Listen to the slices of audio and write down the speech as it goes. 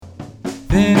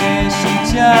Finish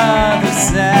each other's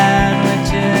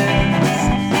sandwiches.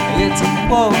 It's a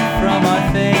quote from our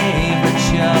favorite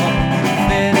show.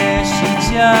 Finish each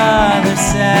other's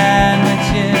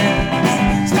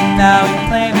sandwiches. So now we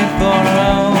claim it for our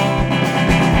own.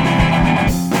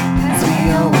 'Cause we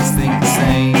always think the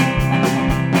same.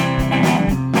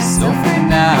 So for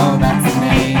now, that's the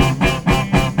name.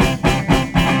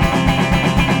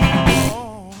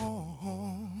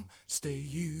 Stay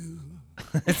you.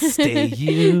 Stay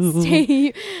you. Stay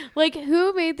you. Like,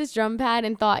 who made this drum pad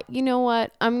and thought, you know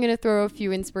what? I'm going to throw a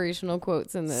few inspirational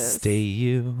quotes in this. Stay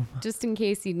you. Just in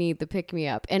case you need the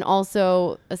pick-me-up. And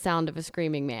also a sound of a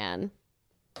screaming man.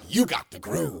 You got the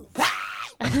groove.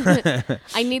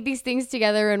 I need these things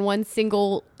together in one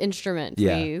single instrument,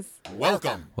 Yeah. please.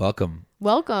 Welcome.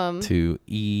 Welcome. To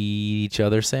eat each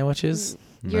other's sandwiches.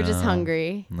 You're just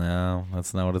hungry. No,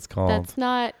 that's not what it's called. That's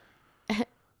not...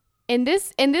 In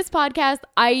this podcast,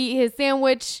 I eat his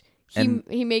sandwich.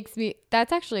 He makes me...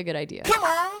 That's actually a good idea. Come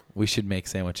on. We should make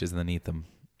sandwiches and then eat them.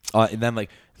 And then like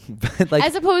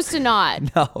As opposed to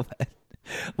not. no,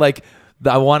 like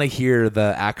I want to hear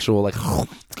the actual like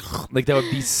that would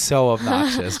be so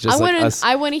obnoxious. Just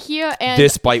I want to hear and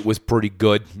this bite was pretty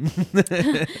good.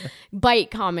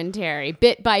 bite commentary,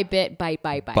 bit by bit, bite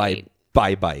by bite.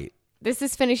 Bite. This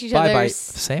is finish each Bite other's.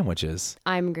 sandwiches.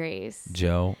 I'm Grace.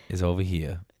 Joe is over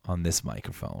here on this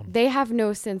microphone. They have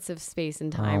no sense of space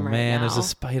and time right man, now. there's a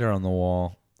spider on the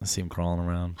wall. I see him crawling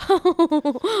around.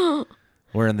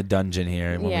 We're in the dungeon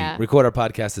here. When Yeah. we record our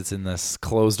podcast, it's in this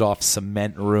closed-off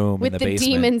cement room with in the the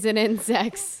basement. demons and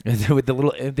insects. With the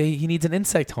little, he needs an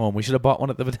insect home. We should have bought one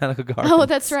at the botanical garden. Oh,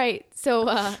 that's right. So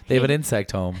They have an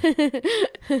insect home.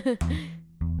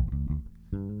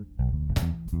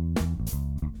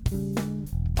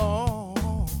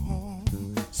 Oh,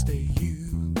 stay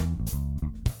you.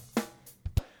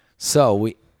 So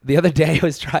the other day I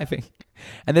was driving,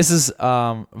 and this is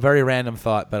very random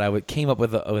thought, but I came up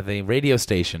with a radio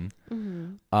station.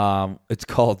 Mm-hmm. It's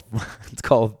called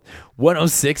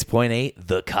 106.8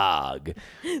 The Cog.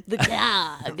 the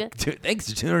Cog Thanks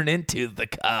for tuning into The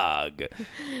Cog.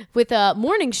 with a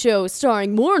morning show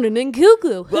starring Morning and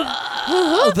Cuckoo.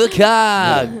 Oh, The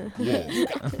Cog.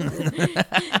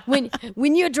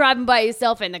 when you're driving by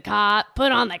yourself in the car,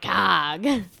 put on the Cog.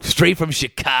 Straight from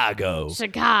Chicago.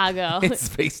 Chicago. It's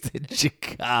based in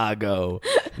Chicago.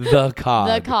 The Cog.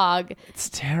 The Cog. It's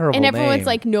a terrible. And everyone's name.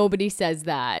 like, nobody says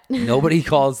that. Nobody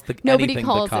calls Nobody anything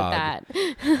calls the it Cog. that.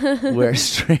 Where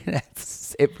straight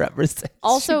it represents.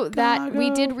 Also, that Chicago.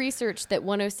 we did research that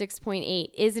 106.8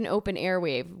 is an open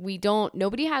airwave.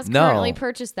 Nobody has No. currently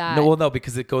purchased that. No,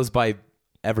 because it goes by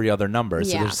every other number.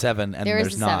 So Yeah. there's 7 and There is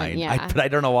there's a 7, 9. yeah. But I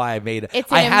don't know why I made it.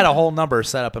 It's I an had a whole number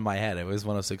set up in my head. It was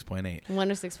 106.8.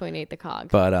 106.8 the Cog.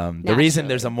 But the reason Naturally.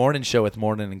 there's a morning show with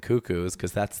Morning and Cuckoo is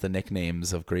because that's the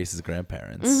nicknames of Grace's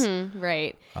grandparents.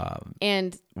 Right.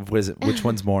 And Which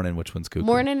one's Morning? Which one's Cuckoo?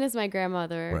 Morning is my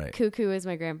grandmother. Right. Cuckoo is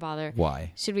my grandfather.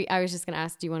 Why? I was just going to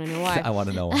ask, do you want to know why? I want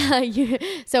to know why.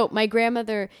 So my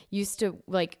grandmother used to,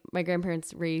 my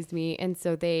grandparents raised me, and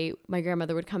so my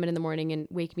grandmother would come in the morning and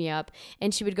wake me up,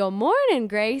 and she would go, "Morning,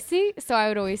 Gracie." So I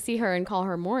would always see her and call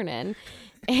her Morning.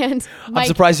 And I'm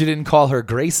surprised you didn't call her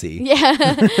Gracie. Yeah.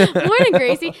 Morning,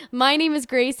 Gracie. My name is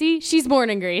Gracie. She's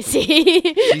Morning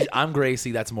Gracie. I'm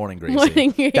Gracie. That's Morning Gracie.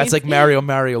 Morning Gracie. That's like Mario,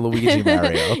 Luigi,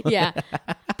 Mario. Yeah.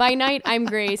 By night, I'm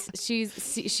Grace.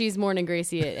 She's Morning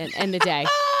Gracie at end of day.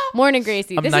 Morning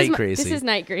Gracie. I'm Night Gracie. This is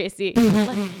Night Gracie.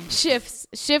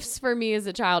 Shifts for me as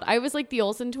a child. I was like the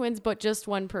Olsen twins, but just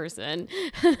one person.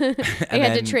 They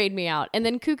had to trade me out. And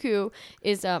then Cuckoo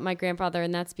is my grandfather,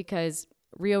 and that's because,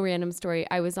 real random story,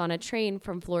 I was on a train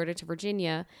from Florida to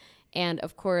Virginia, and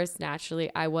of course, naturally,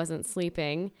 I wasn't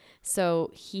sleeping.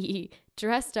 So he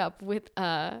dressed up with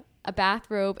a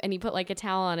bathrobe, and he put like a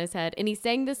towel on his head, and he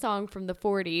sang the song from the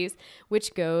 40s,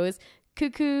 which goes,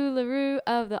 "Cuckoo LaRue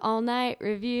of the All Night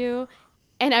Review."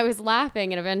 And I was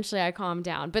laughing, and eventually I calmed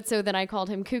down. But so then I called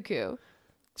him Cuckoo.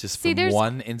 Just See, from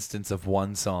one instance of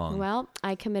one song. Well,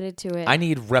 I committed to it. I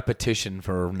need repetition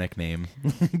for a nickname.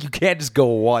 You can't just go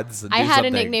once and I do had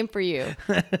something. a nickname for you.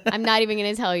 I'm not even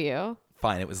going to tell you.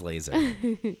 Fine, it was Laser.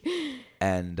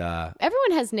 And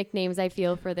Everyone has nicknames, I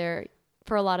feel,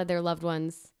 for a lot of their loved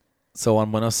ones. so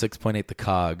on 106.8 The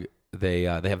Cog, they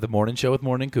have the morning show with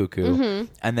Morning Cuckoo. Mm-hmm.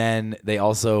 And then they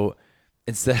also,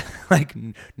 instead of like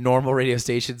normal radio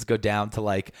stations, go down to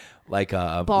like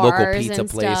a local Bars pizza and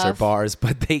place or stuff. bars,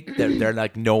 but they're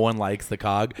like, no one likes The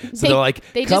Cog. So They- they're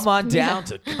like, they come just- on down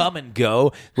to Come and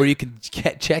Go, where you can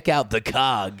check out The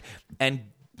Cog and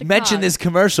mention Cog. this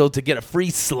commercial to get a free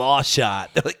slaw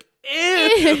shot. They're like,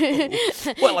 Ew.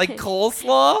 What, like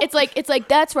coleslaw? It's like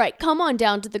that's right. Come on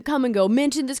down to the Come and Go.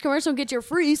 Mention this commercial and get your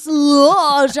free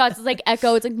slaw shots. It's like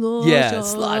echo. It's like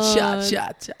slot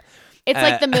shot. It's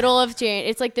like the middle of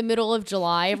It's like the middle of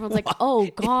July. Everyone's like, "Oh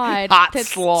God, hot that's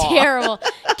slaw. terrible.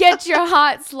 Get your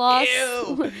hot slaw."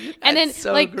 Ew, and then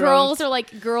so like gross.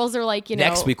 girls are like, you know.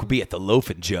 Next week we'll be at the Loaf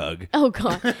and Jug. Oh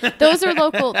God, those are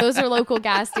local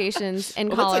gas stations in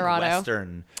Colorado. That's like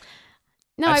Western.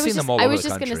 No, I've I seen was them just all I over was the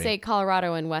just gonna country. say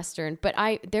Colorado and Western, but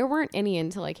there weren't any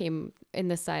until I came in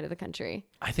this side of the country.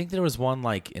 I think there was one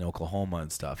like in Oklahoma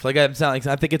and stuff. Like I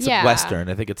think it's Yeah. Western.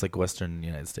 I think it's like Western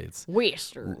United States.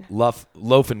 Western.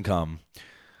 Loaf and come.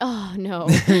 Oh no.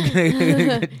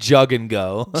 Jug and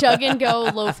go. Jug and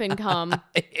go, loaf and come.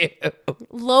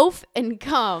 Loaf and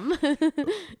come.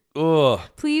 Ugh.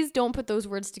 Please don't put those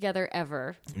words together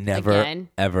ever. Never, Again.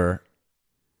 ever.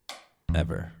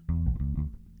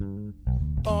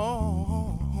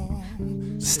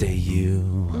 Stay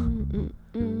you.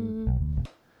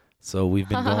 So we've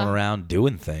been going around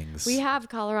doing things. We have.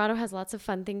 Colorado has lots of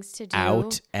fun things to do.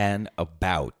 Out and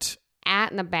about.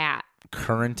 At and about.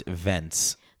 Current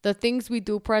events. The things we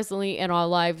do presently in our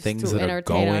lives Things to that are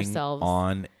entertain going ourselves.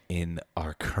 on in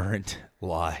our current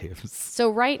lives. So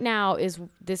right now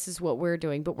this is what we're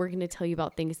doing, but we're going to tell you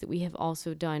about things that we have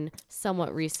also done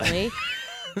somewhat recently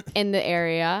in the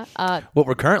area. What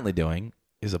we're currently doing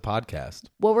is a podcast.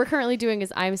 What we're currently doing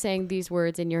is I'm saying these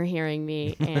words and you're hearing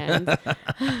me, and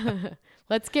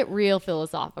let's get real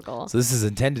philosophical. So this is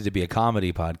intended to be a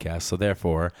comedy podcast, so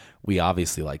therefore we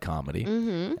obviously like comedy.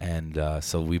 Mm-hmm. And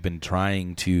so we've been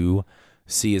trying to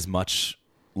see as much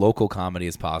local comedy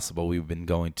as possible. We've been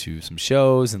going to some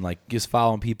shows and like just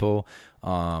following people.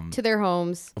 To their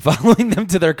homes. Following them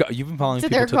to their car. You've been following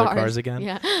people their to their cars again?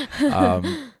 Yeah.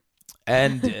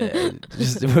 And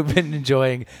just we've been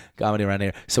enjoying comedy around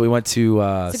here. So we went to...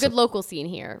 It's a good local scene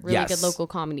here. Really Yes. good local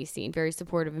comedy scene. Very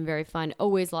supportive and very fun.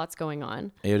 Always lots going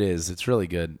on. It is. It's really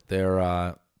good.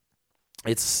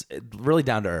 It's really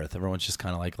down to earth. Everyone's just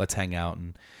kind of like, let's hang out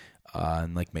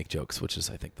and like make jokes, which is,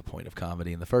 I think, the point of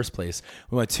comedy in the first place.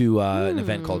 We went to an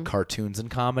event called Cartoons and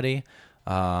Comedy.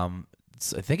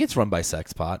 I think it's run by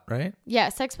Sexpot, right? Yeah,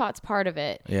 Sexpot's part of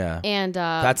it. Yeah. And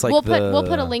That's like we'll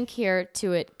put a link here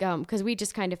to it because we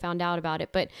just kind of found out about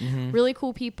it. But Mm-hmm. really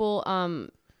cool people.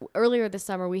 Earlier this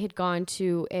summer, we had gone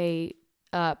to a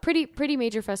pretty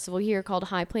major festival here called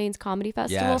High Plains Comedy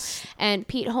Festival. Yes. And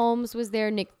Pete Holmes was there,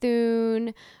 Nick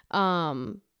Thune,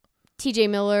 TJ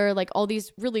Miller, like all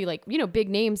these really like, you know, big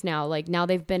names now. Like now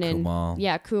they've been Kumal.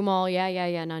 Kumal.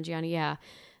 Yeah. Nanjiani. Yeah.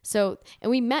 So, and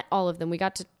we met all of them. We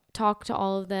got to talk to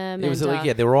all of them. It was and,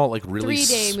 like, they were all like really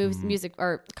 3-day music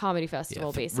or comedy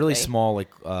festival, basically. really small, like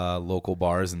local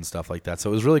bars and stuff like that. So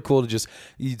it was really cool to just,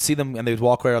 you'd see them and they'd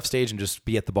walk right off stage and just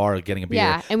be at the bar getting a beer.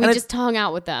 Yeah, and we just hung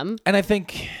out with them. And I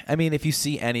think, I mean, if you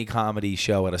see any comedy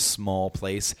show at a small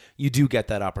place, you do get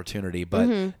that opportunity.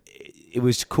 But it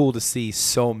was cool to see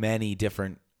so many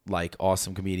different, like,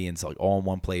 awesome comedians, like, all in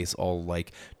one place, all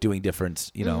like doing different,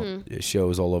 you know,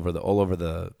 shows all over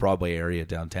the Broadway area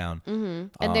downtown.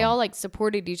 And they all like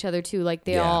supported each other too. Like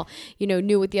they all, you know,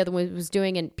 knew what the other one was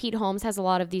doing. And Pete Holmes has a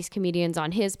lot of these comedians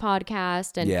on his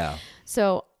podcast. And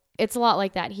so it's a lot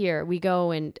like that here. We go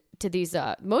and to these,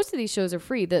 most of these shows are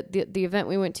free. The event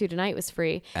we went to tonight was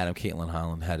free. Adam Caitlin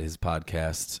Holland had his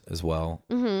podcast as well.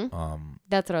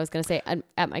 That's what I was going to say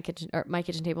at my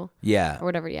kitchen table. Yeah. Or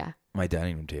whatever. Yeah. My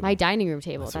dining room table. My dining room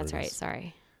table. That's what That's it right. is.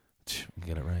 Sorry.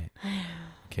 Get it right. I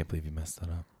can't believe you messed that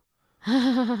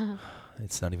up.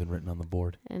 It's not even written on the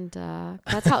board. And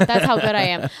that's how good I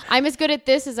am. I'm as good at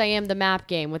this as I am the map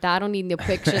game. I don't need the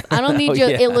pictures. I don't need your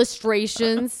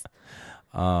illustrations.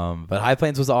 But High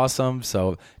Plains was awesome,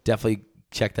 so definitely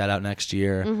check that out next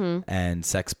year. And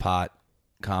Sexpot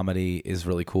Comedy is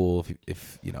really cool.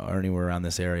 If you know are anywhere around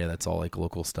this area, that's all like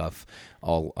local stuff,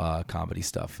 all comedy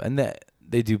stuff, and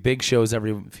they do big shows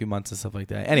every few months and stuff like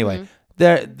that. Anyway,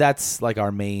 that's like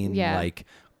our main like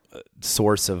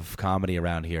source of comedy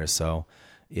around here. So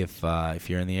if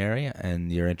you're in the area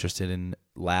and you're interested in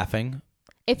laughing.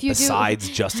 If you besides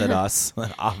just at us,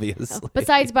 obviously.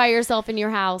 Besides by yourself in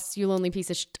your house, you lonely piece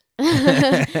of shit.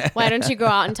 Why don't you go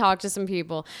out and talk to some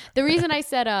people? The reason I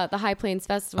said the High Plains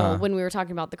Festival when we were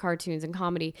talking about the cartoons and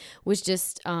comedy was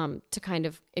just to kind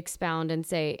of expound and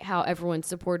say how everyone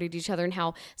supported each other and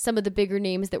how some of the bigger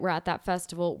names that were at that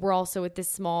festival were also at this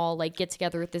small like get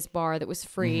together at this bar that was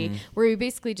free where we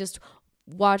basically just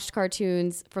watched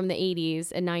cartoons from the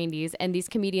 80s and 90s, and these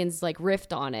comedians like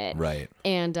riffed on it. Right.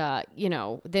 And,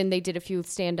 then they did a few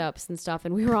stand-ups and stuff,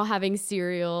 and we were all having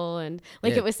cereal, and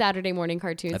it was Saturday morning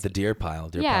cartoons. At the Deer Pile.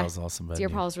 Deer Pile's awesome. Deer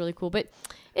Pile is really cool, but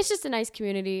it's just a nice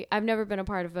community. I've never been a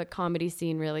part of a comedy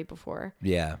scene really before.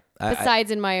 Yeah.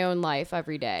 Besides in my own life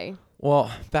every day.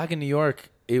 Well, back in New York,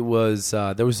 it was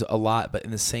there was a lot, but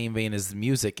in the same vein as the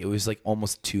music, it was like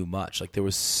almost too much. Like there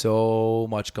was so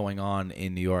much going on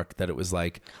in New York that it was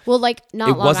like, well, like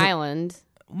not Long Island.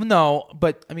 No,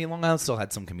 but I mean, Long Island still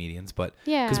had some comedians, but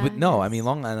yeah, I mean,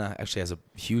 Long Island actually has a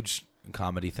huge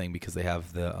comedy thing because they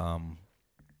have the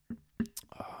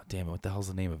damn it, what the hell's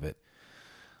the name of it?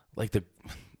 Like the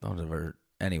whatever.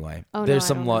 Anyway, there's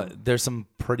some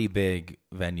pretty big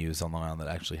venues on Long Island that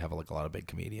actually have like a lot of big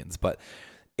comedians, but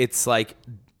it's like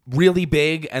really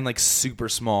big and like super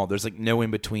small. There's like no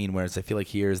in between. Whereas I feel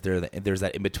like there's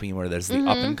that in between where there's the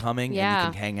up and coming, and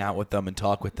you can hang out with them and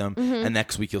talk with them. And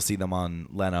next week you'll see them on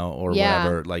Leno or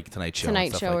whatever, like Tonight Show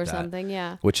or that. something.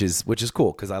 Yeah, which is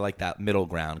cool because I like that middle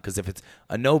ground. Because if it's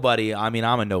a nobody, I mean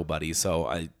I'm a nobody,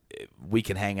 so we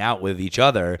can hang out with each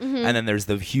other, and then there's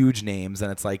the huge names,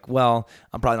 and it's like, well,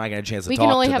 I'm probably not getting a chance to talk to them. We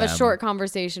can only have a short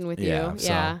conversation with you. Yeah.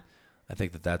 So I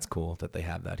think that's cool that they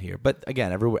have that here. But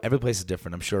again, every place is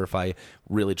different. I'm sure if I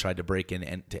really tried to break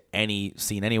into any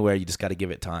scene anywhere, you just got to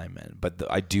give it time. But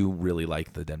I do really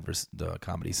like the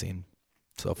comedy scene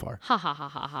so far. Ha ha ha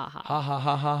ha ha ha. Ha ha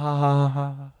ha ha ha ha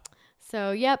ha.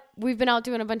 So, yep, we've been out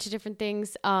doing a bunch of different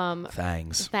things.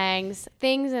 Things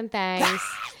and things.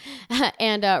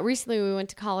 And recently we went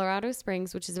to Colorado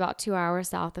Springs, which is about 2 hours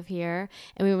south of here.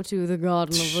 And we went to the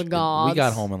Garden of the Gods. We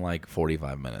got home in like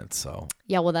 45 minutes, so.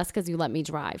 Yeah, well, that's because you let me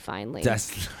drive, finally.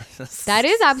 That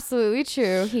is absolutely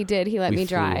true. He did. He let me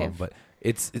drive. But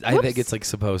I think it's like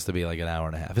supposed to be like an hour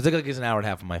and a half. It's like it's an hour and a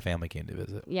half when my family came to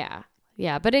visit. Yeah.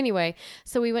 Yeah, but anyway,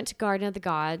 so we went to Garden of the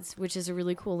Gods, which is a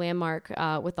really cool landmark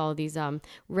with all these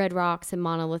red rocks and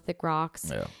monolithic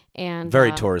rocks. Yeah. And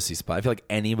very touristy spot. I feel like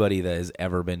anybody that has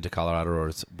ever been to Colorado or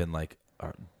has been like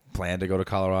planned to go to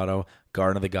Colorado,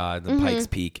 Garden of the Gods and Pikes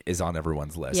Peak is on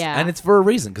everyone's list. Yeah. And it's for a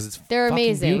reason because they're fucking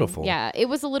amazing. Beautiful. Yeah, it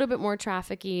was a little bit more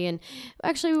trafficy, and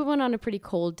actually we went on a pretty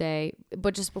cold day,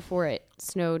 but just before it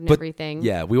snowed and everything.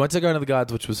 Yeah, we went to Garden of the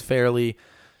Gods, which was fairly...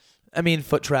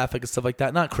 foot traffic and stuff like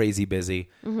that, not crazy busy.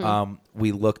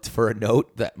 We looked for a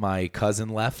note that my cousin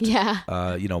left. Yeah.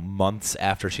 Months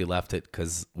after she left it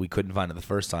because we couldn't find it the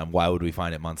first time. Why would we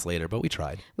find it months later? But we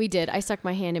tried. We did. I stuck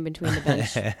my hand in between the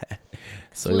bench.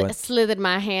 So slithered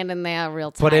my hand in there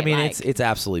real tight. But I mean, it's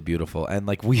absolutely beautiful. And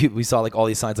like we saw like all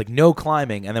these signs like no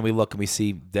climbing, and then we look and we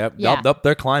see they're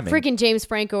climbing. Freaking James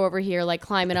Franco over here like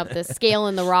climbing up the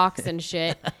scaling the rocks and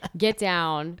shit. Get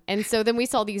down. And so then we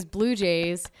saw these blue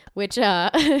jays, which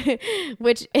were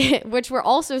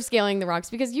also scaling the rocks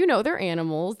because they're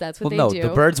animals. That's what they do. The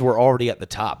birds were already at the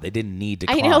top. They didn't need to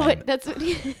climb. I know, but that's what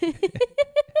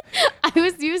I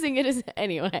was using it as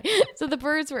anyway. So the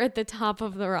birds were at the top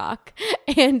of the rock,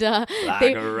 and a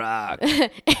rock.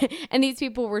 And these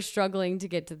people were struggling to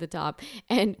get to the top.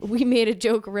 And we made a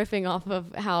joke riffing off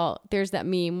of how there's that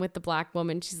meme with the black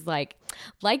woman. She's like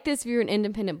this if you're an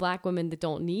independent black woman that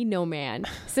don't need no man.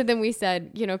 So then we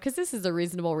said, because this is a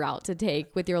reasonable route to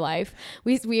take with your life.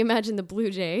 We imagine the blue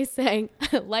jay saying,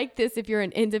 like this if you're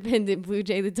an independent blue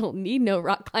jay that don't need no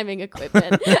rock climbing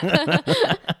equipment.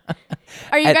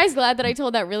 Are you guys glad that I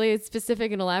told that really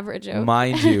specific and elaborate joke?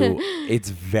 Mind you, it's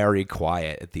very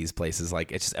quiet at these places.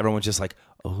 Like it's just everyone's just like,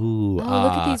 ooh, look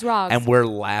at these rocks, and we're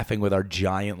laughing with our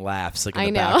giant laughs like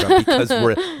in the background because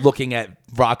we're looking at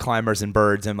rock climbers and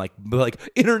birds and like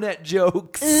internet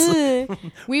jokes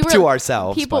we were to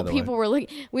ourselves. People were looking.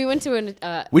 We went to an.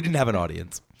 We didn't have an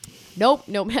audience. Nope.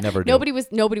 Never. Nobody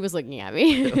was looking at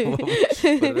me. What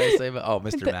did I say about?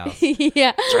 Mr. Mouse.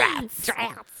 Yeah. Drats.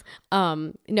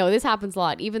 No, this happens a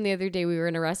lot. Even the other day we were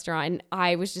in a restaurant and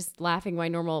I was just laughing my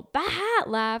normal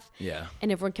laugh. Yeah.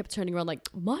 And everyone kept turning around like,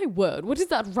 my word, what is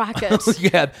that racket?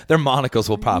 Yeah, their monocles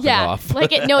were popping off.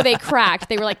 They cracked.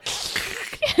 They were like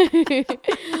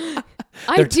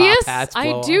I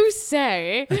do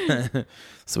say.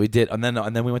 So we did, and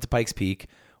then we went to Pikes Peak,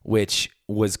 which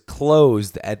was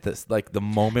closed at the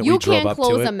moment we drove up to it.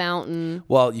 You can't close a mountain.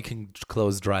 Well, you can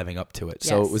close driving up to it. Yes.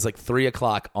 So it was like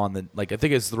 3:00 on the I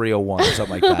think it's 3:01 or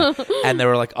something like that. And they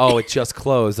were like, "Oh, it just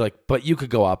closed." Like, but you could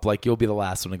go up. Like, you'll be the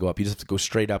last one to go up. You just have to go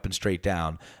straight up and straight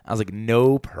down. I was like,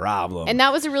 "No problem." And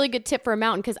that was a really good tip for a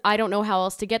mountain because I don't know how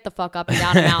else to get the fuck up and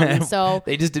down a mountain. So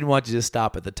they just didn't want you to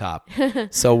stop at the top.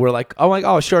 So we're like,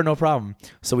 "Oh, sure, no problem."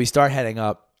 So we start heading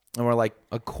up. And we're like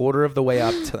a quarter of the way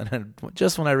up to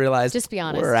just when I realized just be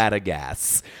honest. We're out of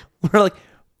gas. We're like,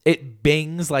 it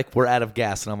bings like we're out of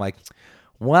gas, and I'm like,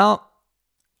 well,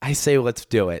 I say let's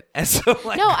do it. And so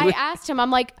like, No, I asked him.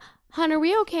 I'm like, hon, are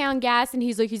we okay on gas? And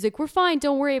he's like, we're fine.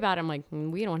 Don't worry about it. I'm like,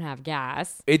 we don't have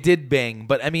gas. it did bing,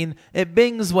 but I mean, it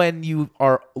bings when you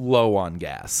are low on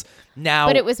gas. Now,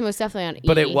 But it was most definitely on E.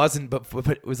 but it wasn't. But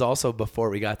it was also before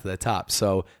we got to the top.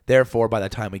 So therefore, by the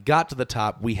time we got to the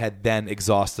top, we had then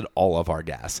exhausted all of our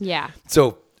gas. Yeah.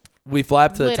 So we fly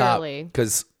up to the top Literally.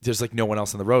 because there's like no one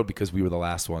else on the road because we were the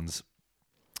last ones.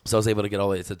 So I was able to get all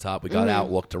the way to the top. We got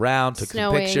out, looked around, took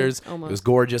Snowing, some pictures. almost. It was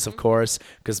gorgeous, of course,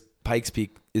 because Pikes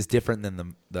Peak is different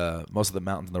than the most of the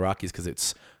mountains in the Rockies because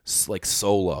it's like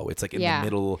solo. It's like in the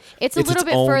middle. It's a little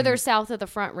bit own- further south of the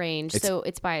Front Range, so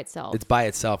it's by itself. It's by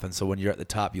itself, and so when you're at the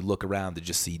top, you look around to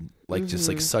just see like just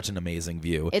like such an amazing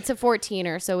view. It's a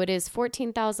 14er, so it is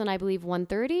 14,000, I believe,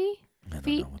 130 I don't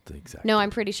feet. know what the exact. No, I'm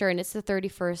pretty sure, and it's the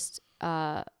 31st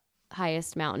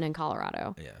highest mountain in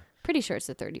Colorado. Yeah. Pretty sure it's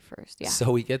the 31st. Yeah.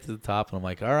 So we get to the top, and I'm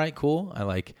like, all right, cool. I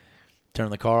like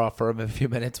turned the car off for a few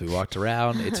minutes. We walked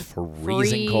around. It's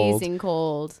freezing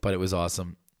cold, but it was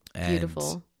awesome. And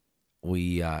Beautiful.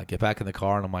 We get back in the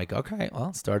car, and I'm like, okay,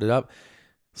 well, start it up.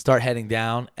 Start heading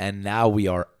down, and now we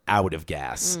are out of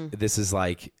gas. This is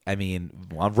like, I mean,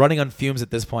 I'm running on fumes at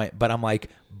this point, but I'm like,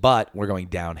 but we're going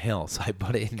downhill. So I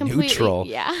put it in Completely, neutral,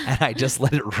 yeah. and I just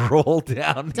let it roll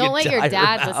down. the Don't let your entire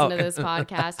dad listen to mountain. this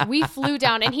podcast. We flew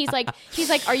down, and he's like,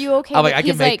 are you okay? I'm like,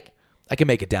 He's I can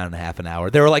make it down in half an hour.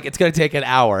 They were like, it's going to take an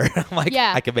hour. I'm like,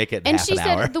 yeah, I can make it in and half she an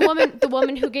hour. said the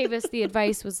woman who gave us the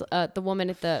advice was the woman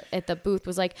at the booth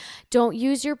was like, don't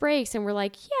use your brakes, and we're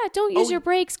like, yeah, don't use your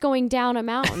brakes going down a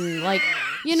mountain. Like,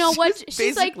 you know what?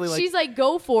 She's like,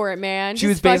 go for it, man. She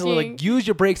was Just basically fucking- like, use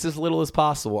your brakes as little as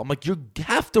possible. I'm like, you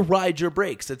have to ride your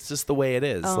brakes. It's just the way it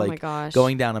is. Oh like my gosh.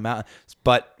 going down a mountain.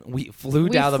 But we flew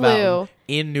down the mountain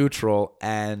in neutral,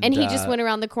 and he just went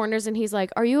around the corners, and he's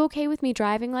like, are you okay with me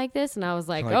driving like this? And I was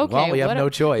like, okay, well, we have no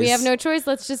choice. We have no choice.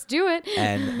 Let's just do it.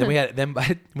 And then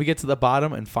we get to the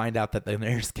bottom and find out that the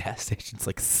nearest gas station's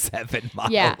like 7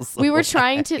 miles. Yeah, we were away.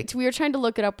 trying to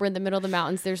look it up. We're in the middle of the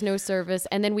mountains. There's no service,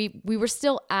 and then we were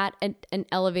still at an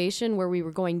elevation where we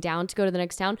were going down to go to the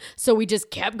next town. So we just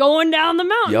kept going down the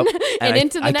mountain Yep. and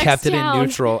into the I next kept town. it in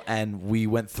neutral, and we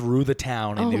went through the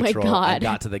town in Oh my neutral God. and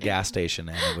got to the gas station,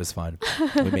 and it was fun.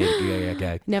 We made it.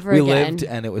 Yeah. Never we again. lived,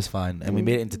 and it was fun. And we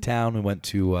made it into town. We went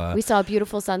to. We saw a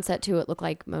beautiful sunset too. It looked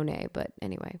like Monet, but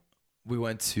anyway. We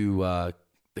went to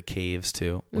the caves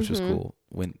too, which was cool.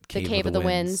 Went The Cave of the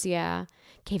Winds, yeah.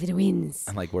 Cave of the Winds.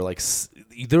 And like we're like,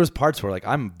 there was parts where like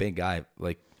I'm a big guy,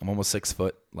 like I'm almost 6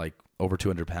 foot, like over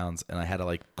 200 pounds, and I had to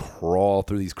like crawl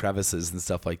through these crevices and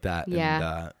stuff like that.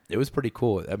 Yeah. And it was pretty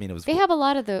cool. I mean, it was. They have a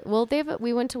lot of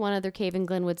we went to one other cave in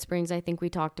Glenwood Springs. I think we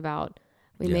talked about.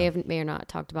 We may or not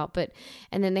talked about,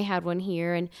 and then they had one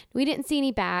here, and we didn't see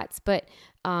any bats, but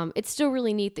it's still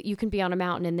really neat that you can be on a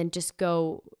mountain and then just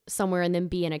go somewhere and then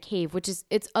be in a cave, which is,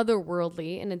 it's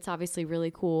otherworldly, and it's obviously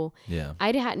really cool. Yeah.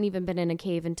 I hadn't even been in a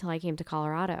cave until I came to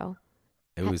Colorado.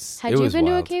 It was. Had it you was been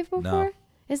to a wild. cave before? No.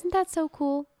 Isn't that so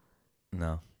cool?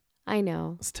 No. I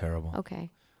know. It's terrible.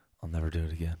 Okay. I'll never do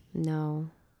it again.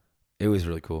 No. It was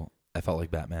really cool. I felt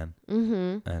like Batman.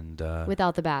 Mm-hmm. And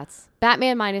Without the bats.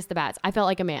 Batman minus the bats. I felt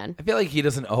like a man. I feel like he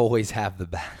doesn't always have the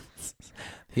bats.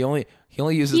 He only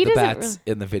uses the bats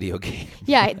in the video game.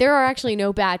 Yeah, there are actually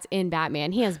no bats in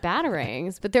Batman. He has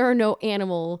batarangs, but there are no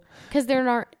animal because there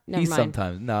aren't. Never mind.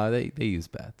 Sometimes they use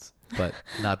bats, but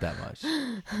not that much.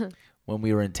 When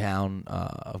we were in town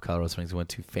of Colorado Springs, we went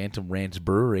to Phantom Ranch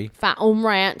Brewery, Phantom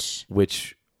Ranch.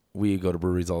 which we go to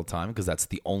breweries all the time because that's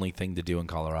the only thing to do in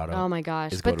Colorado. Oh my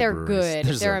gosh! is go But to they're breweries. good.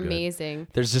 They're so good. amazing.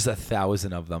 There's just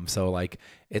 1,000 of them, so like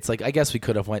it's like I guess we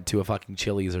could have went to a fucking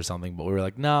Chili's or something, but we were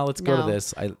like, no, let's go to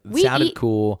this. It sounded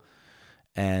cool,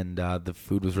 and the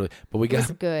food was really. But we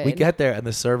was good. We got there, and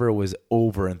the server was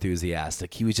over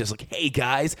enthusiastic. He was just like, "Hey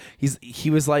guys," he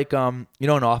was like, in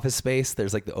Office Space,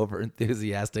 there's like the over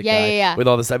enthusiastic guy yeah. with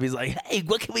all the stuff. He's like, "Hey,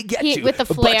 what can we get you with the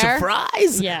a bunch flair? of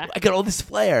fries? Yeah. I got all this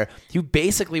flair." He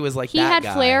basically was like He that had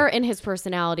guy. flair in his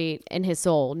personality and his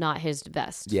soul, not his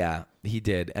vest. Yeah, he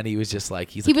did, and he was just like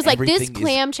He was like, "This "Everything is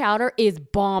clam chowder is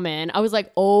bombing." I was like,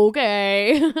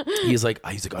 "Okay." he's like,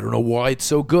 I don't know why it's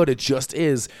so good. It just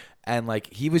is. And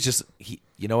like, he was just,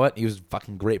 you know what? He was a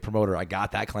fucking great promoter. I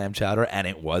got that clam chowder and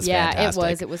it was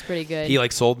fantastic. It was pretty good. He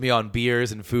like sold me on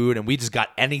beers and food, and we just got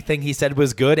anything he said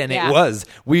was good, and Yeah. it was.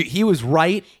 He was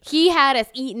right. He had us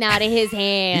eating out of his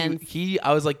hands.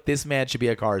 I was like, this man should be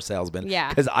a car salesman. Yeah.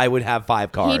 Because I would have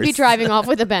 5 cars. He'd be driving off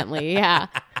with a Bentley. Yeah.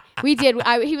 We did.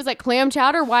 He was like, clam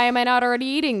chowder? Why am I not already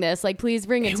eating this? Like, please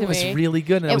bring it to me. It was really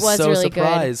good. And I was so really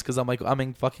surprised because I'm like, I'm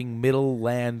in fucking Middle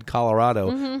Land,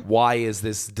 Colorado. Why is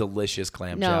this delicious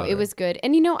clam chowder? No, it was good.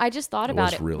 And I just thought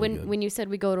about it really good. when you said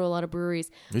we go to a lot of breweries.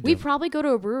 We We do. probably go to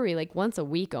a brewery like once a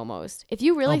week almost. If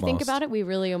you really think Almost. about it, we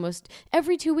really almost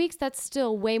every 2 weeks. That's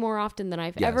still way more often than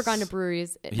I've ever gone to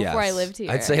breweries before I lived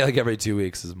here. I'd say like every 2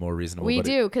 weeks is more reasonable. We but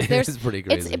do because there's it's pretty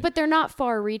crazy. but they're not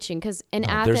far reaching because in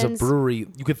Athens there's a brewery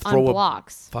you could on throw a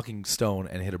blocks. fucking stone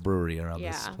and hit a brewery around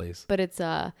this place. But it's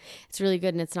really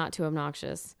good and it's not too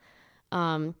obnoxious.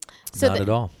 So Not at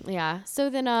all. Yeah. So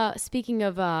then speaking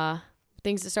of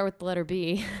things to start with the letter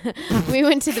B, we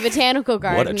went to the botanical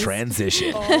gardens. What a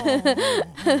transition.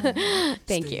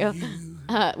 Thank you.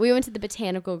 We went to the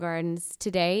botanical gardens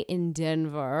today in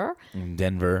Denver. In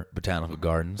Denver Botanical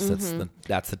Gardens. That's the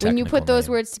technical When you put those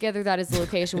name. words together, that is the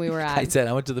location we were at. I said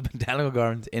I went to the Botanical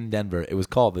Gardens in Denver. It was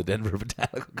called the Denver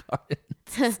Botanical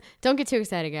Gardens. Don't get too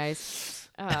excited, guys.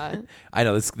 I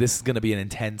know this is going to be an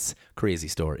intense, crazy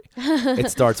story.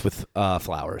 It starts with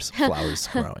flowers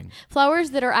growing. Flowers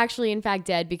that are actually, in fact,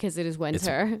 dead because it is It's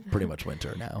winter. pretty much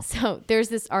winter now. So there's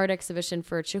this art exhibition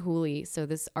for Chihuly, so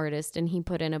this artist, and he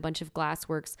put in a bunch of glass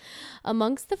works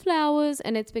amongst the flowers,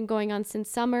 and it's been going on since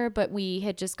summer, but we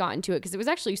had just gotten to it because it was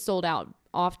actually sold out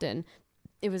often.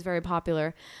 It was very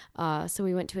popular. So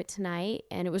we went to it tonight,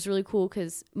 and it was really cool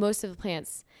because most of the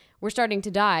plants were starting to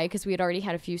die because we had already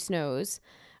had a few snows.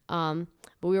 But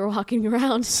we were walking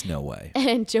around. Snow way.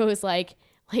 And Joe was like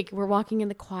we're walking in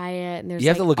the quiet, and there's You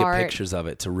have to look art. at pictures of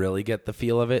it to really get the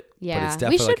feel of it. Yeah, but it's we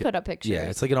definitely should like put up pictures. Yeah,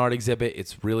 it's like an art exhibit.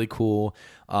 It's really cool,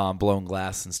 blown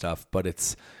glass and stuff. But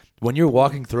it's when you're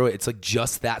walking through it, it's like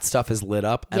just that stuff is lit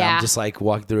up, and Yeah. I'm just like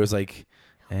walking through. It's like,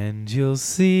 and you'll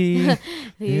see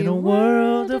in a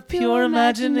world of pure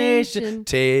imagination.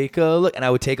 Take a look, and I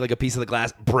would take like a piece of the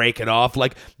glass, break it off,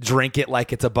 like drink it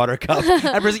like it's a buttercup.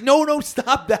 And like, no,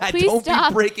 stop that! Please Don't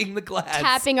stop be breaking the glass.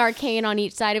 Tapping our cane on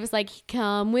each side. It was like,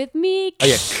 come with me. Oh,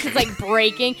 yeah. It's like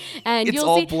breaking, and It's you'll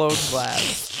all see blown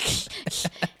glass.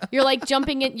 you're like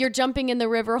jumping in the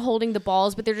river holding the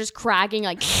balls, but they're just cracking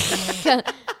like.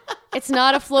 It's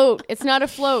not a float. It's not a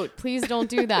float. Please don't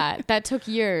do that. That took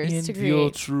years And to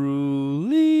you'll create.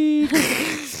 truly.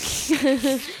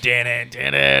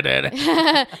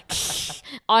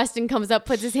 Austin comes up,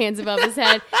 puts his hands above his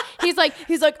head. He's like,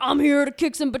 I'm here to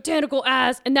kick some botanical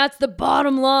ass, and that's the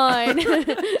bottom line.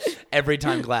 Every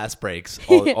time glass breaks,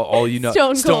 all you know,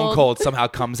 Stone Cold somehow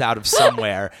comes out of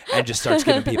somewhere and just starts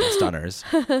giving people stunners.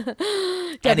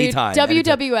 Anytime.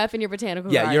 WWF in your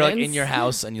botanical Yeah, gardens. you're like in your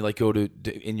house and you like go to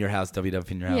in your house, WWF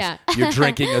in your house. Yeah. You're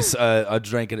drinking a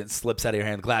drink and it slips out of your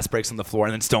hand. Glass breaks on the floor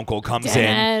and then Stone Cold comes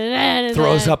in,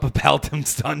 throws up a pelt and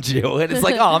stuns you. And it's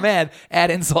like, oh man, add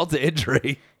insult to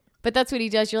injury. But that's what he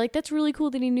does. You're like, that's really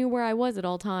cool that he knew where I was at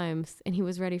all times, and he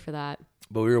was ready for that.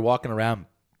 But we were walking around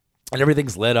and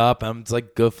everything's lit up and it's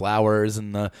like good flowers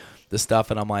and the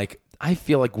stuff. And I'm like, I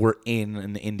feel like we're in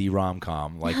an indie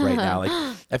rom-com like right now. Like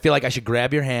I feel like I should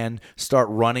grab your hand, start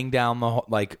running down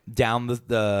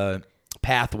the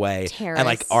pathway, Terrace. and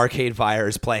like Arcade Fire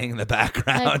is playing in the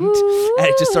background, Like, and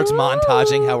it just starts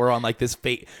montaging how we're on like this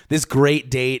great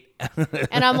date.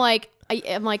 And I'm like,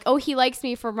 oh, he likes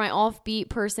me for my offbeat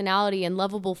personality and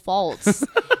lovable faults.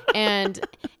 and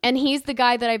he's the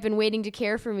guy that I've been waiting to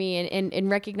care for me and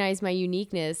recognize my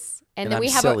uniqueness. And then I'm we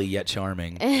have silly yet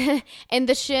charming. and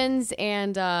the Shins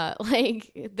and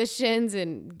the Shins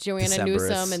and Joanna Decemberists.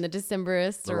 Newsom and the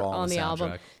Decemberists They're are all on on the the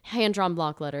album. soundtrack. Hand-drawn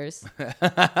block letters.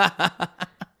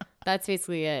 That's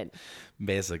basically it.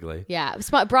 Basically. Yeah.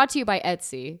 Brought to you by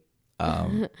Etsy.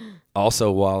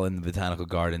 Also, while in the Botanical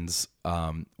Gardens,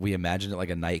 we imagined it like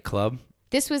a nightclub.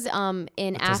 This was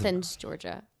in Athens,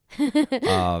 Georgia.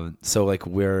 So like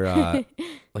we're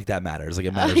like that matters. Like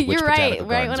it matters which You're right. Botanical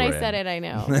Right Gardens when I we're said in. it, I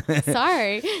know.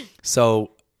 Sorry.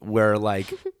 So we're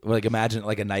like imagine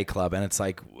like a nightclub, and it's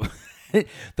like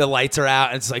the lights are out,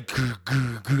 and it's like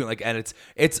like, and it's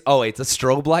a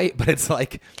strobe light, but it's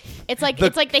like It's like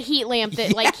the heat lamp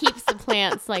that like keeps the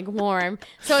plants like warm.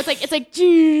 So it's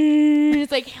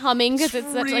like humming because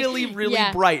it's such really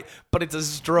yeah. bright, but it's a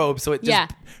strobe, so it just Yeah.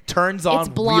 turns on It's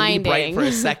really bright blinding. for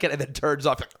a second and then turns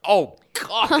off. Oh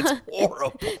God, it's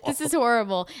horrible. This is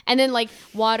horrible. And then like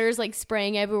water's like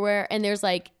spraying everywhere, and there's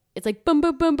like it's like boom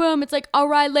boom boom boom. It's like, all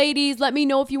right, ladies, let me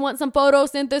know if you want some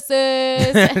photosynthesis.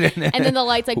 And then the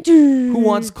lights like Who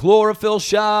wants chlorophyll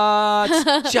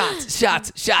shots?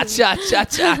 shots.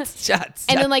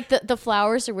 and then like the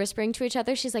flowers are whispering to each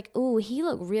other. She's like, ooh, he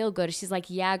look real good. She's like,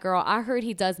 yeah, girl, I heard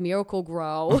he does Miracle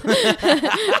Grow.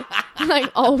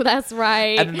 Like, oh, that's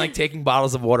right. And then like taking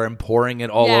bottles of water and pouring it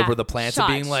all Yeah. over the plants and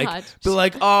being like, Shot. be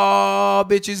like, oh,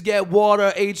 bitches get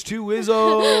water,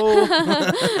 H2ISO.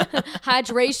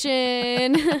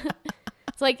 Hydration.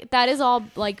 It's like, that is all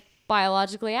like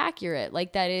biologically accurate.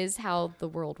 Like, that is how the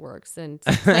world works, and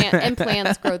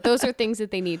plants grow. Those are things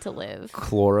that they need to live.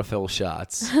 Chlorophyll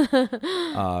shots.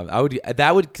 I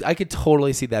could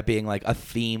totally see that being like a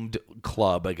themed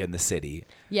club like in the city.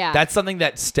 Yeah. That's something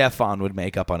that Stefan would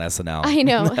make up on SNL. I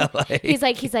know. Like, He's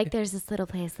like, there's this little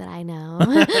place that I know.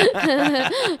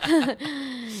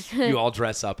 you all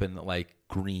dress up in like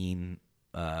green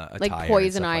attire Like and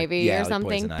poison stuff ivy like, or like something.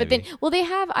 poison But then, ivy. well, they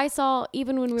have, I saw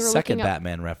even when we were Second looking up.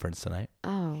 Batman reference tonight.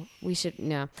 Oh, we should,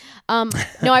 no.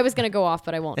 No, I was going to go off,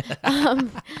 but I won't.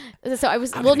 So I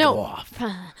was, Go off.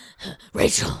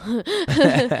 Rachel.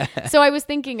 So I was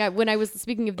thinking, when I was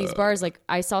speaking of these bars, like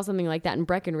I saw something like that in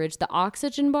Breckenridge, the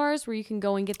oxygen bars where you can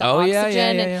go and get the oxygen.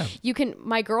 Yeah. And you can,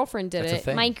 my girlfriend did That's a it.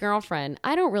 thing. My girlfriend.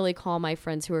 I don't really call my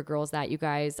friends who are girls that, you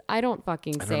guys. I don't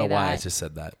fucking I say don't know why I that. just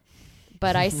said that.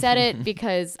 But I said it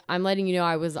because I'm letting you know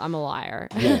I'm a liar.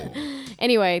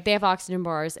 Anyway, they have oxygen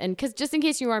bars, and just in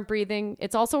case you aren't breathing,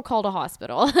 it's also called a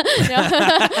hospital.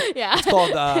 Yeah, It's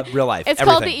called real life. It's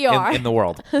Everything called the ER. in the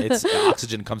world. It's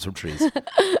oxygen comes from trees.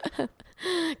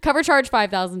 cover charge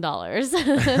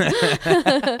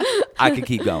 $5,000. I could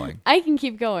keep going. I can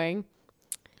keep going.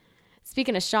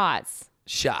 Speaking of shots.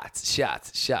 Shots.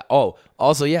 Oh,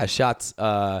 also, yeah, shots. We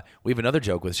have another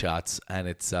joke with shots, and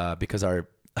it's because our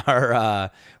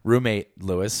roommate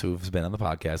Lewis, who's been on the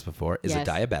podcast before, is Yes.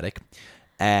 a diabetic,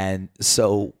 and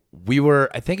so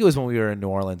I think it was when we were in New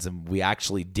Orleans, and we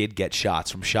actually did get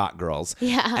shots from shot girls.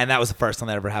 Yeah. And that was the first time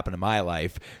that ever happened in my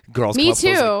life. Girls Me come up with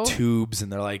those, too. like, tubes,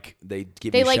 and they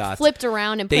give They you like shots. flipped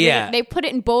around and they put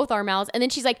it in both our mouths, and then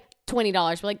she's like, $20. We're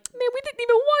like, man, we didn't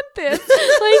even want this.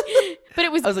 Like, but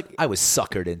it was. I was like, I was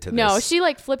suckered into this. No, she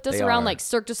like flipped us They around are. like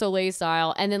Cirque du Soleil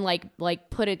style, and then like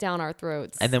put it down our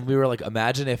throats. And then we were like,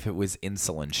 imagine if it was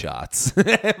insulin shots.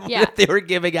 Yeah. They were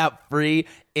giving out free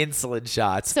insulin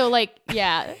shots. So like,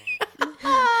 yeah.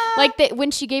 Like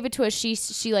when she gave it to us, she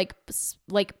like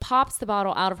pops the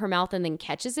bottle out of her mouth and then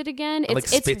catches it again. And,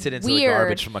 It's like spits it into weird. the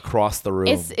garbage from across the room.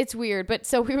 It's weird. But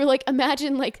so we were like,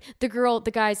 imagine like the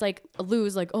guy's like,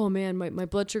 Lou's like, oh man, my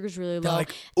blood sugar's really low.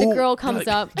 like, the "Ooh," girl they're comes like,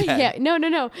 up. "Yeah." Yeah,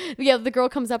 no. Yeah, the girl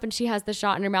comes up and she has the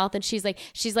shot in her mouth and she's like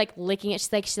licking it.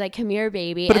 She's like, come here,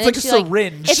 baby. But and it's then like a she,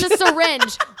 syringe. It's a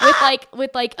syringe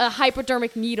with like a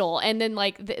hypodermic needle, and then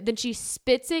like then she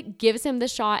spits it, gives him the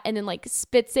shot, and then like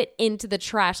spits it into the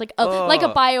trash like a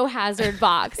biohazard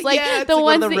box, like Yeah, it's the like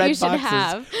one ones of the that red you should boxes.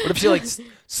 have. What if she like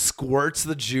squirts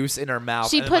the juice in her mouth?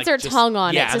 She and then, puts like, her tongue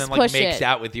on it yeah, to and then like push makes it.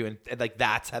 out with you, and like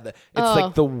that's how it's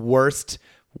like the worst.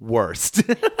 It's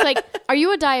like, are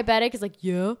you a diabetic? It's like,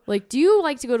 yeah. Like, do you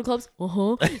like to go to clubs?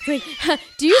 It's like,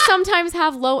 do you sometimes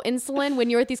have low insulin when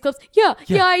you're at these clubs? Yeah,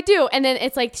 I do. And then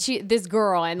it's like this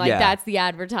girl, and like Yeah. that's the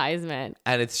advertisement.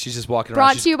 And she's just walking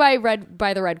Brought around. to you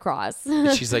by the Red Cross.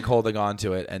 She's like holding on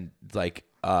to it, and like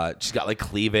she's got like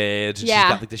cleavage, and Yeah. she's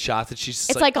got like the shots, and she's just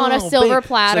It's like on a "Oh, silver babe." She's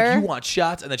platter. like, you want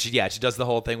shots? And then she does the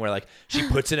whole thing where like she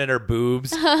puts it in her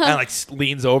boobs and like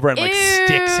leans over and like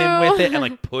sticks him with it and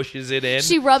like pushes it in.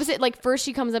 She rubs it, like first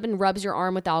she comes up and rubs your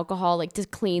arm with alcohol, like to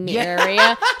clean the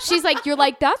area. She's like, you're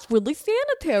like, that's really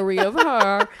sanitary of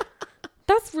her.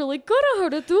 That's really good of her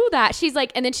to do that. She's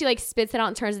like, and then she like spits it out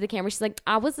and turns to the camera. She's like,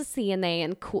 I was a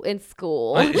CNA in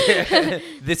school.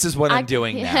 This is what I'm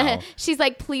doing now. She's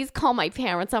like, please call my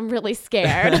parents. I'm really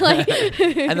scared. Like,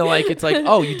 And they're like, it's like,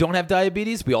 oh, you don't have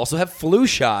diabetes? We also have flu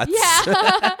shots.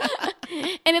 yeah.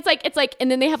 And it's like,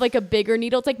 and then they have like a bigger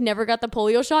needle. It's like, never got the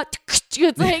polio shot.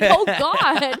 It's like, oh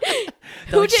God.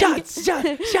 They're like, shots.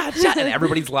 And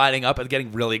everybody's lining up and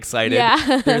getting really excited.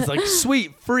 Yeah. There's like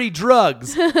sweet free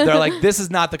drugs. They're like, this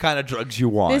is not the kind of drugs you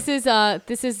want.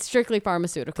 This is strictly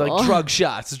pharmaceutical. Like drug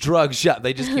shots.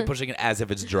 They just keep pushing it as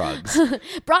if it's drugs.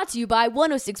 Brought to you by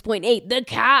 106.8 The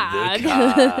Cog. The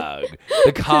cog.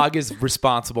 The cog is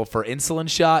responsible for insulin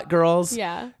shot girls.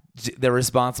 Yeah. They're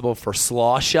responsible for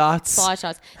slaw shots. Slaw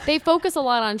shots. They focus a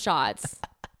lot on shots.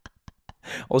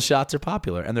 Well, shots are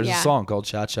popular, and there's Yeah. a song called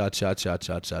 "Shot." Shots.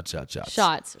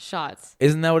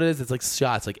 Isn't that what it is? It's like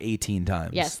shots, like 18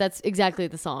 times. Yes, that's exactly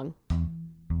the song.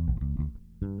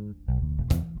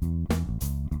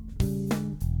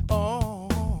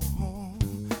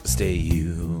 Stay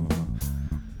you.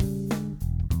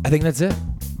 I think that's it.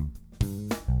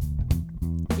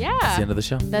 Yeah. That's the end of the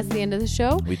show. That's the end of the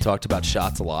show. We talked about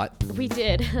shots a lot We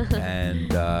did. and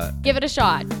Give it a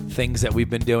shot. things that we've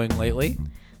been doing lately.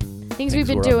 Things we've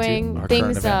been we're up to, doing. our Things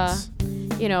current events.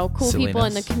 cool people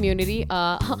in the Silliness. community.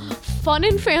 Fun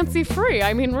and fancy free.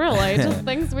 I mean, really, just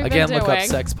things we've Again, been doing. look up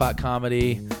Sex Pot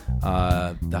Comedy.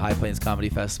 The High Plains Comedy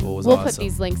Festival was We'll awesome. put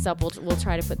these links up. We'll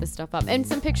try to put this stuff up. And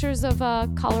some pictures of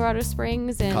Colorado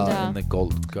Springs and in the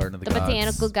Gold Garden of the the Gods.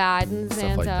 botanical gardens Stuff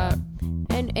and like that.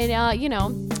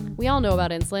 we all know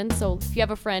about insulin, so if you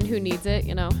have a friend who needs it,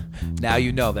 Now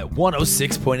you know that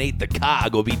 106.8 The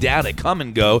Cog will be down at Come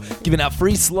and Go, giving out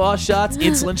free slaw shots,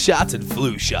 insulin shots, and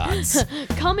flu shots.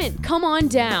 come on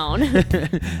down.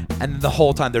 And the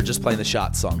whole time they're just playing the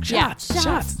shot song. Yeah, Shots, shots.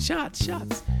 shots, shots,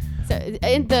 shots. So,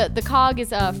 and the COG is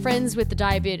friends with the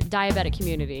diabetic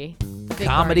community. The big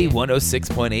Comedy party.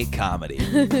 106.8 Comedy.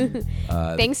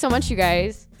 Thanks so much, you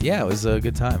guys. Yeah, it was a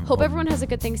good time. Hope everyone has a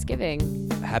good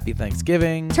Thanksgiving. Happy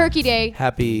Thanksgiving. Turkey Day.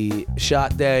 Happy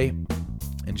Shot Day.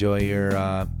 Enjoy your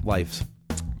lives.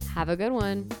 Have a good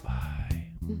one.